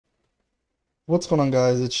What's going on,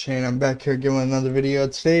 guys? It's Shane. I'm back here giving another video.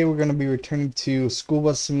 Today we're going to be returning to School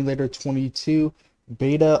Bus Simulator 22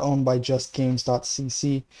 beta owned by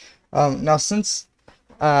justgames.cc. Now since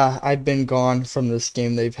I've been gone from this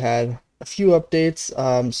game, they've had a few updates.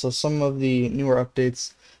 So some of the newer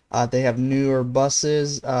updates, they have newer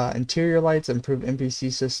buses, interior lights, improved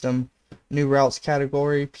NPC system, new routes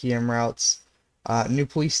category, PM routes, new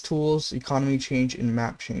police tools, economy change, and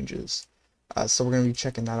map changes. So we're going to be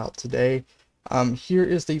checking that out today. Here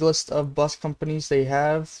is the list of bus companies they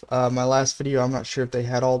have. My last video, I'm not sure if they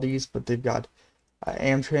had all these, but they've got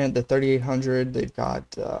Amtrak, the 3800, they've got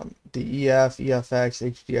the EF,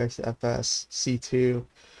 EFX, HDX, FS, C2,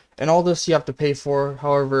 and all this you have to pay for.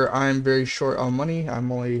 However, I'm very short on money.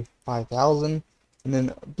 I'm only 5,000. And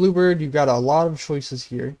then Bluebird, you've got a lot of choices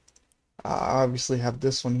here. I obviously have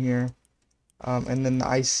this one here. And then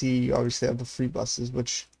the IC, you obviously have the free buses,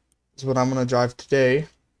 which is what I'm going to drive today.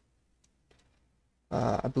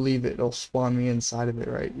 I believe it'll spawn me inside of it,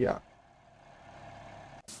 right? Yeah.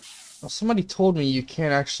 Well, somebody told me you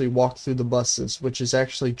can't actually walk through the buses, which is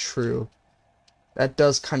actually true. That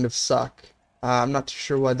does kind of suck. I'm not too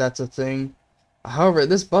sure why that's a thing. However,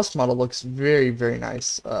 this bus model looks very, very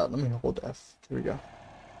nice. Let me hold F. Here we go.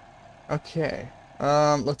 Okay.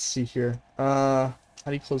 Let's see here. How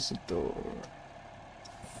do you close the door?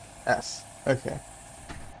 F. Okay.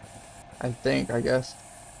 I guess.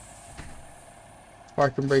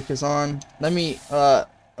 Parking brake is on. Let me,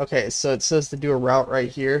 okay, so it says to do a route right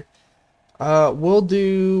here. We'll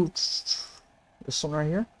do this one right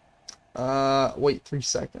here. Wait 3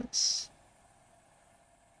 seconds.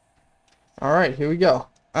 Alright, here we go.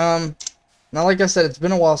 Now like I said, it's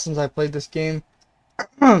been a while since I played this game.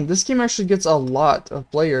 This game actually gets a lot of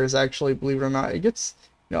players, actually, believe it or not. It gets,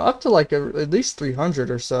 up to like at least 300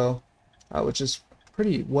 or so, which is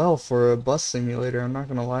pretty well for a bus simulator, I'm not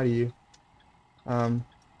gonna lie to you.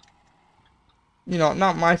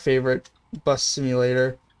 Not my favorite bus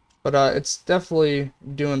simulator, but it's definitely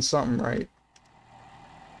doing something right.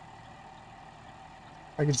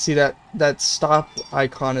 I can see that stop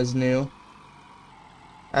icon is new.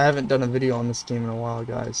 I haven't done a video on this game in a while,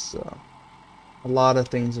 guys, so a lot of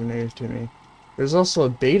things are new to me. There's also a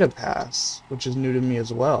beta pass, which is new to me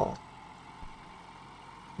as well.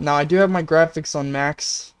 Now, I do have my graphics on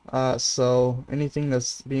max, so anything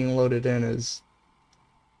that's being loaded in is,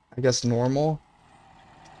 I guess, normal.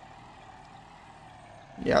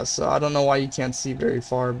 Yeah, so I don't know why you can't see very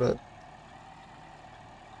far, but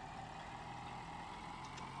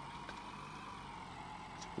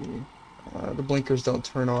the blinkers don't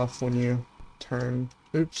turn off when you turn.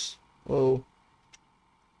 Oops. Whoa.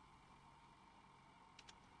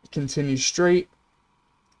 Continue straight.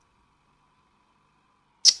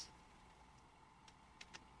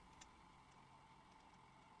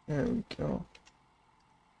 There we go.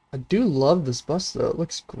 I do love this bus though, it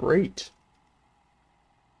looks great.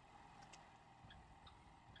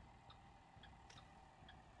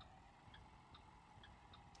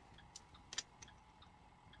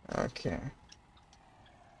 Okay.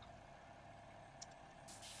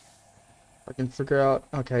 I can figure out,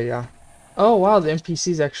 okay, yeah. Oh wow, the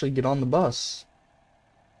NPCs actually get on the bus.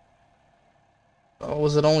 Oh,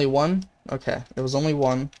 was it only one? Okay, it was only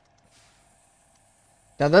one.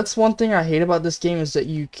 Now that's one thing I hate about this game is that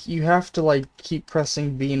you have to like keep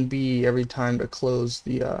pressing B and B every time to close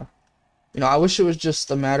the I wish it was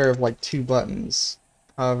just a matter of like 2 buttons.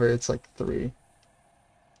 However, it's like 3.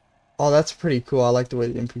 Oh, that's pretty cool. I like the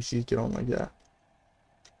way the NPCs get on like that.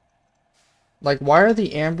 Like, why are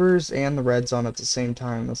the ambers and the reds on at the same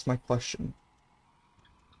time? That's my question.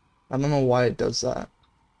 I don't know why it does that.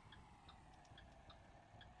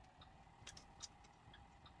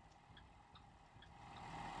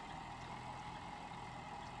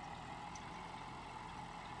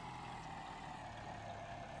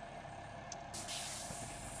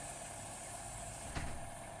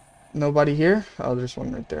 Nobody here? Oh, there's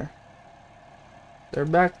one right there. They're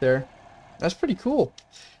back there. That's pretty cool.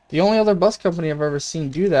 The only other bus company I've ever seen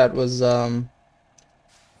do that was, well,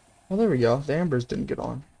 there we go. The ambers didn't get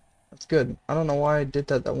on. That's good. I don't know why I did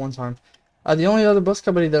that one time. The only other bus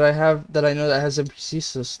company that I know that has NPC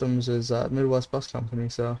systems is Midwest Bus Company,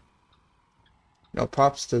 so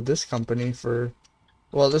props to this company for,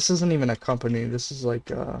 well, this isn't even a company. This is like,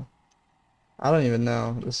 I don't even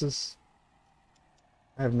know.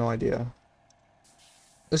 I have no idea.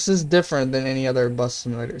 This is different than any other bus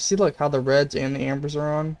simulator. See, like, how the reds and the ambers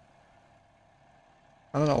are on?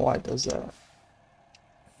 I don't know why it does that.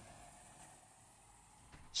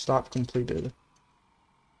 Stop completed.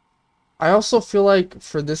 I also feel like,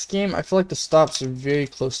 for this game, I feel like the stops are very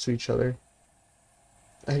close to each other.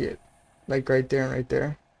 like right there and right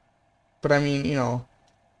there. But I mean, you know.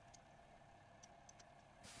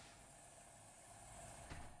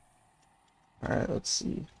 Alright, let's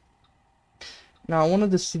see. Now I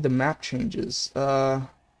wanted to see the map changes. I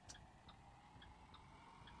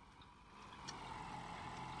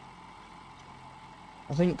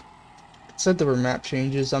think it said there were map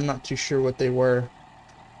changes. I'm not too sure what they were.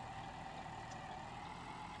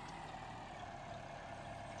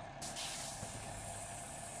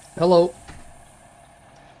 Hello.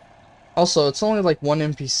 Also, it's only like one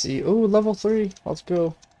NPC. Ooh, level 3. Let's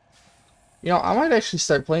go. You know, I might actually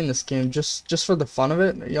start playing this game just for the fun of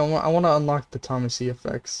it. You know, I want to unlock the Thomas E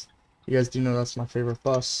effects. You guys do know that's my favorite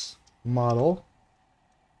bus model.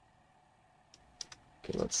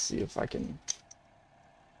 Okay, let's see if I can.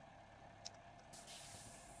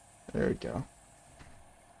 There we go.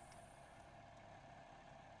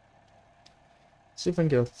 See if I can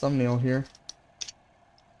get a thumbnail here.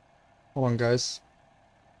 Hold on, guys.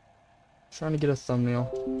 Trying to get a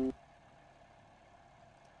thumbnail.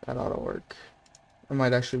 That ought to work. It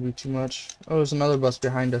might actually be too much. Oh, there's another bus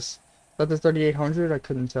behind us. Is that the 3800? I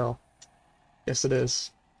couldn't tell. Yes, it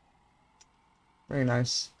is. Very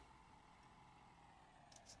nice.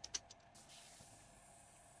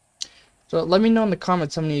 So let me know in the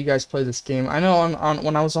comments how many of you guys play this game. I know on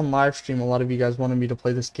when I was on live stream, a lot of you guys wanted me to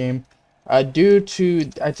play this game. Due to,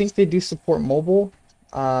 I think they do support mobile,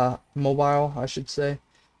 I should say.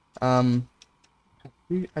 I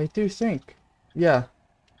do think, yeah.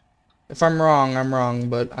 If I'm wrong, I'm wrong,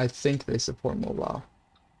 but I think they support mobile.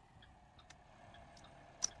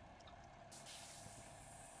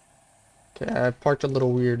 Okay, I parked a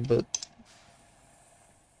little weird, but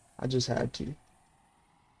I just had to.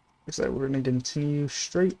 Looks like we're gonna continue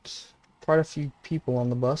straight. Quite a few people on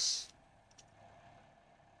the bus.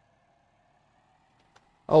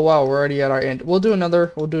 Oh wow, we're already at our end. We'll do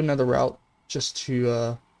another route just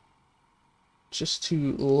to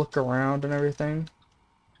look around and everything.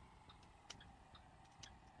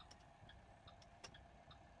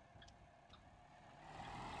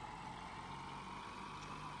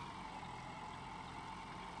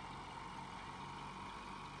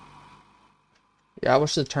 Yeah, I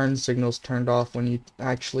wish the turn signals turned off when you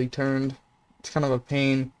actually turned. It's kind of a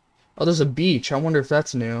pain. Oh, there's a beach. I wonder if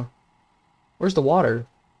that's new. Where's the water?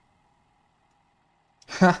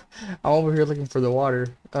 I'm over here looking for the water.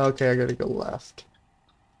 Okay, I gotta go left.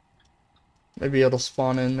 Maybe it'll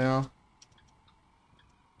spawn in now.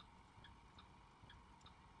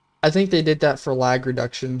 I think they did that for lag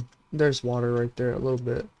reduction. There's water right there a little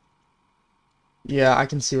bit. Yeah, I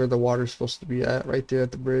can see where the water's supposed to be at, right there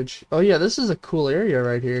at the bridge. Oh yeah, this is a cool area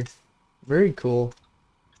right here. Very cool.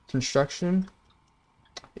 Construction.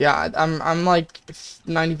 Yeah, I'm like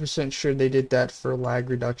 90% sure they did that for lag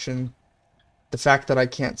reduction. The fact that I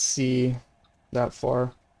can't see that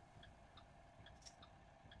far.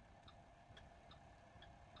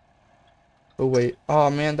 Oh wait. Oh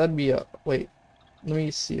man, that'd be a wait. Let me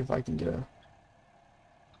see if I can get a.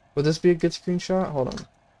 Would this be a good screenshot? Hold on.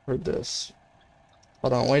 Or this.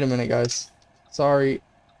 Hold on, wait a minute, guys. Sorry.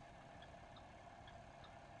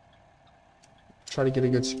 Try to get a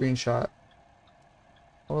good screenshot.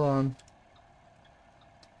 Hold on.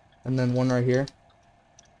 And then one right here.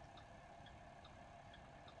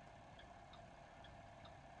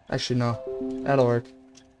 Actually, no. That'll work.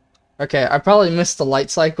 Okay, I probably missed the light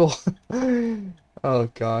cycle. Oh,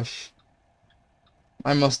 gosh.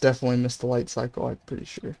 I most definitely missed the light cycle, I'm pretty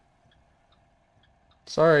sure.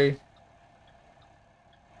 Sorry.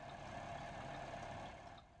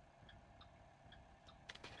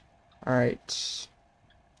 Alright.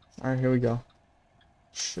 Alright, here we go.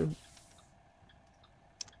 Should...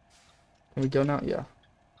 Can we go now? Yeah.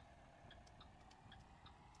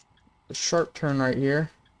 A sharp turn right here.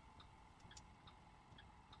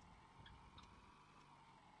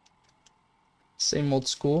 Same old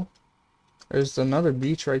school. There's another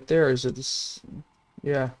beach right there. Is it this?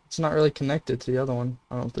 Yeah, it's not really connected to the other one,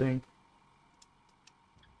 I don't think.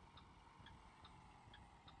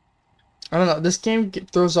 I don't know. This game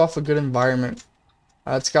throws off a good environment.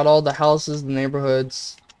 It's got all the houses, the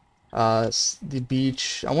neighborhoods, the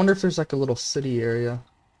beach. I wonder if there's like a little city area.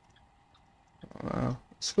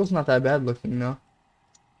 School's not that bad looking, though.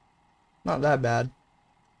 Not that bad.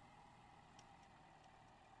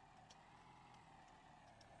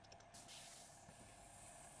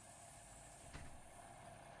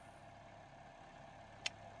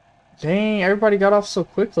 Dang, everybody got off so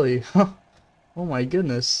quickly. Oh my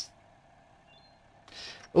goodness.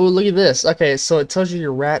 Oh, look at this. Okay, so it tells you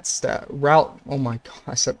your route. Oh my god,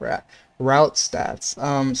 I said rat. Route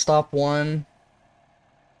stats. Stop 1.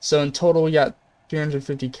 So in total, we got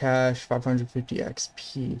 350 cash, 550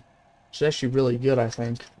 XP. Which is actually really good, I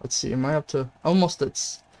think. Let's see, am I up to almost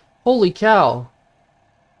it's holy cow.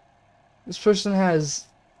 This person has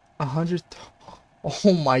 100.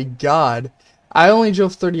 Oh my god. I only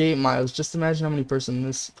drove 38 miles. Just imagine how many person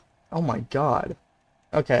this. Oh my god.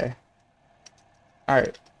 Okay.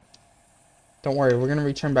 Alright. Don't worry, we're gonna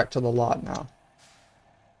return back to the lot now.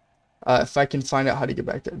 If I can find out how to get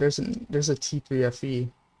back there. There's a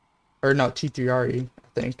T3FE. Or no, T3RE,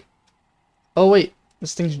 I think. Oh wait,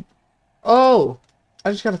 this thing's. Oh!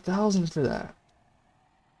 I just got 1,000 for that.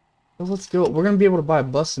 Well, let's go. We're gonna be able to buy a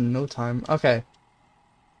bus in no time. Okay.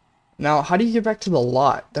 Now, how do you get back to the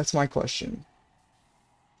lot? That's my question.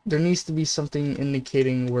 There needs to be something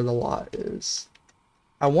indicating where the lot is.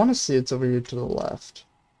 I want to say it's over here to the left.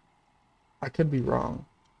 I could be wrong.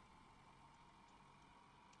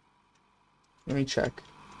 Let me check.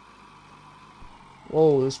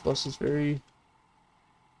 Whoa, this bus is very...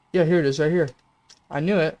 Yeah, here it is, right here. I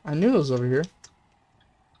knew it. I knew it was over here.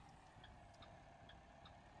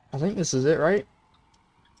 I think this is it, right?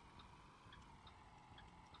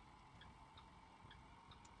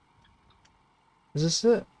 Is this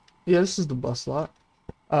it? Yeah, this is the bus lot.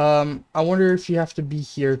 I wonder if you have to be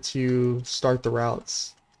here to start the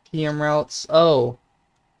routes. PM routes. Oh,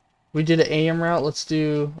 we did an AM route. Let's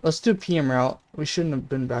do PM route. We shouldn't have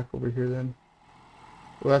been back over here then.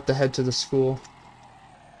 We'll have to head to the school.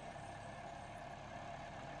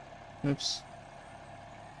 Oops.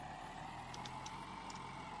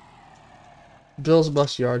 Bill's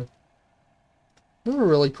Bus Yard. This is a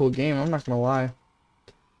really cool game, I'm not gonna lie.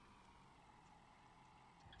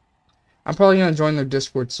 I'm probably gonna join their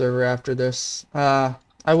Discord server after this. I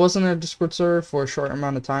was in their Discord server for a short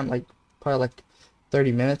amount of time, like probably like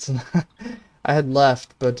 30 minutes, and I had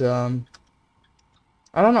left, but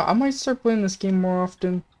I don't know, I might start playing this game more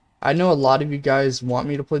often. I know a lot of you guys want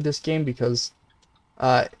me to play this game because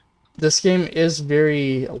this game is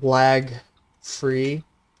very lag free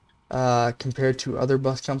compared to other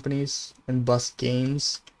bus companies and bus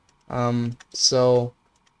games. So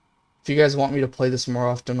if you guys want me to play this more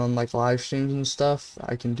often on like live streams and stuff,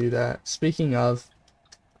 I can do that. Speaking of,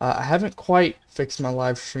 I haven't quite fixed my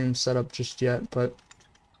live stream setup just yet, but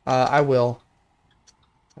I will.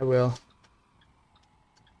 I will.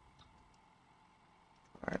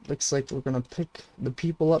 Alright, looks like we're gonna pick the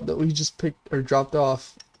people up that we just picked or dropped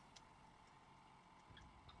off.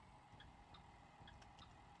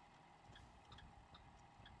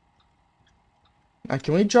 Now,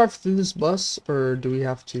 can we drive through this bus, or do we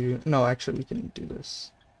have to? No, actually, we can do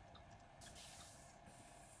this.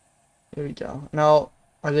 Here we go. Now,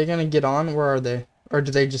 are they gonna get on? Where are they? Or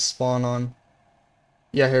do they just spawn on?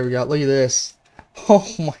 Yeah, here we go. Look at this. Oh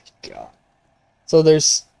my god. So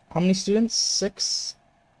there's how many students? 6?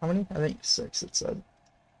 How many? I think 6 it said.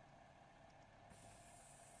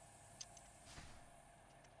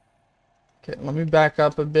 Okay, let me back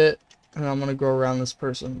up a bit, and I'm gonna go around this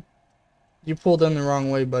person. You pulled in the wrong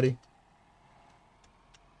way, buddy.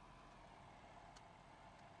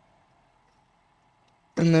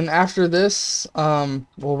 And then after this,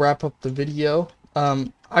 we'll wrap up the video.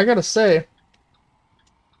 I gotta say,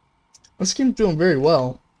 this game's doing very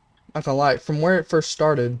well. Not gonna lie, from where it first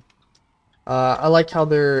started. I like how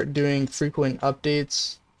they're doing frequent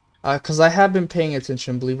updates. Cause I have been paying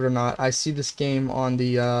attention, believe it or not. I see this game on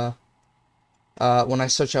the when I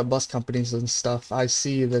search out bus companies and stuff, I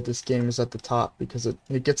see that this game is at the top because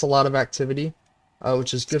it gets a lot of activity,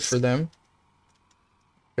 which is good for them.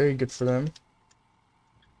 Very good for them.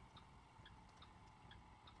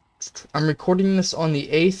 I'm recording this on the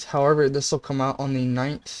 8th, however, this will come out on the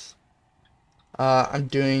 9th.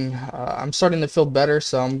 I'm starting to feel better,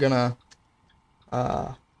 so I'm gonna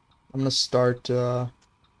start doing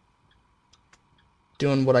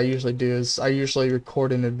what I usually do. Is I usually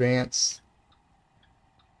record in advance.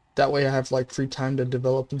 That way I have like free time to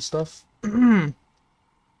develop and stuff.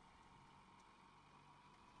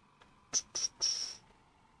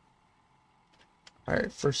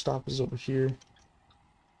 Alright, first stop is over here.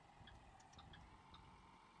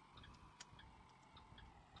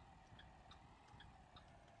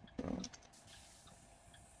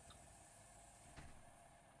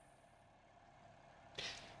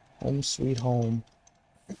 Home sweet home.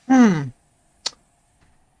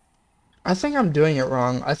 I think I'm doing it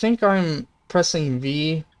wrong. I think I'm pressing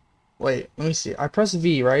V. Wait, let me see. I press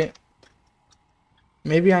V, right?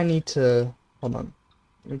 Maybe I need to... Hold on.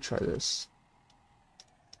 Let me try this.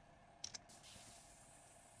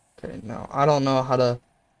 Okay, no. I don't know how to...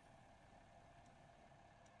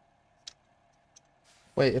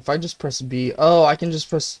 Wait, if I just press B... Oh, I can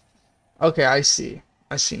just press... Okay, I see.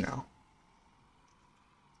 I see now.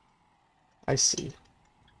 I see.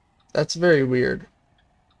 That's very weird.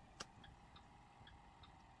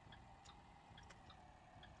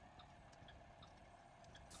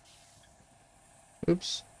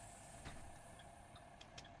 Oops.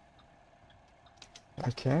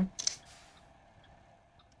 Okay.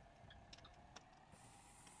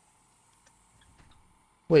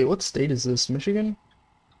 Wait, what state is this? Michigan?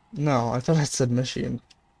 No, I thought I said Michigan.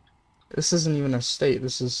 This isn't even a state.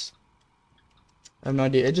 This is... I have no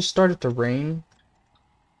idea. It just started to rain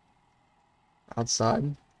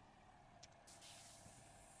outside.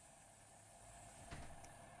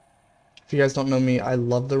 If you guys don't know me, I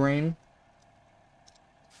love the rain.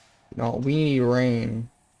 No, we need rain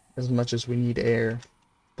as much as we need air,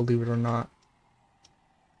 believe it or not.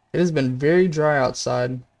 It has been very dry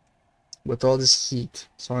outside with all this heat,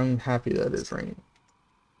 so I'm happy that it's raining.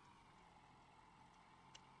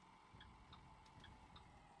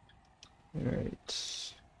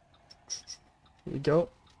 Alright. Here we go.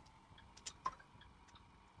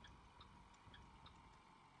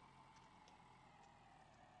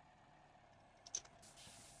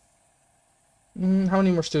 How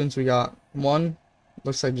many more students we got? One?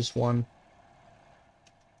 Looks like just one.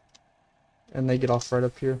 And they get off right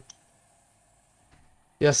up here.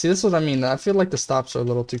 Yeah, see, this is what I mean. I feel like the stops are a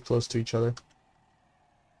little too close to each other.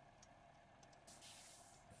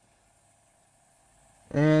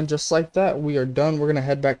 And just like that, we are done. We're going to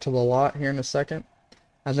head back to the lot here in a second.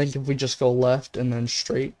 I think if we just go left and then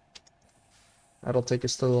straight, that'll take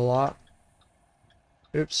us to the lot.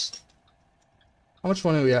 Oops. How much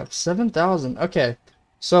money do we have? 7,000. Okay.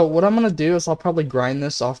 So what I'm going to do is I'll probably grind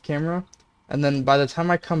this off camera. And then by the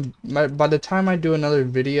time I do another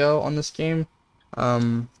video on this game,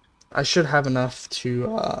 I should have enough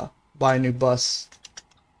to buy a new bus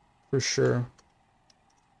for sure.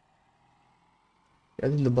 I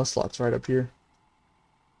think the bus lot's right up here.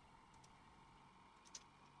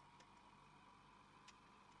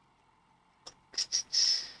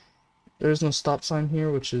 There's no stop sign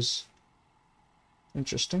here, which is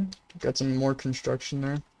interesting. Got some more construction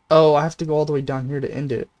there. Oh, I have to go all the way down here to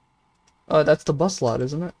end it. That's the bus lot,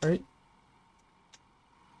 isn't it? Right?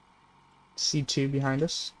 C2 behind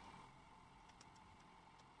us.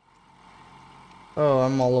 Oh,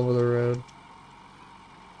 I'm all over the road.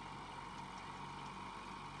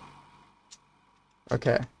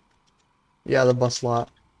 Okay. Yeah, the bus lot.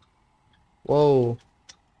 Whoa.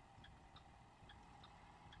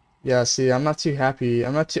 Yeah, see, I'm not too happy.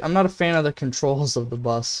 I'm not a fan of the controls of the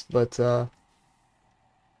bus, but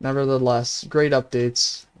nevertheless, great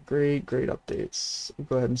updates. Great updates. We'll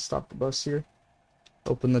go ahead and stop the bus here.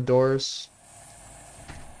 Open the doors.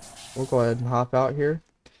 We'll go ahead and hop out here.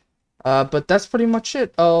 But that's pretty much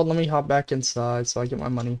it. Oh, let me hop back inside so I get my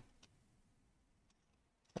money.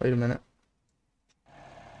 Wait a minute.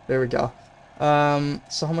 There we go.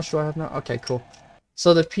 So how much do I have now? Okay, cool.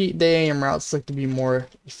 So the AM routes look to be more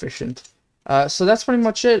efficient. So that's pretty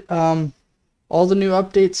much it. All the new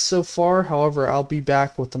updates so far. However, I'll be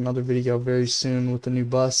back with another video very soon with the new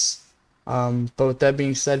bus. But with that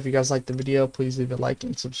being said, if you guys liked the video, please leave a like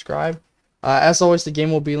and subscribe. As always, the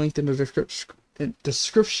game will be linked in the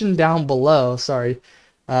description down below. Sorry.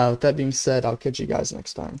 With that being said, I'll catch you guys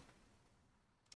next time.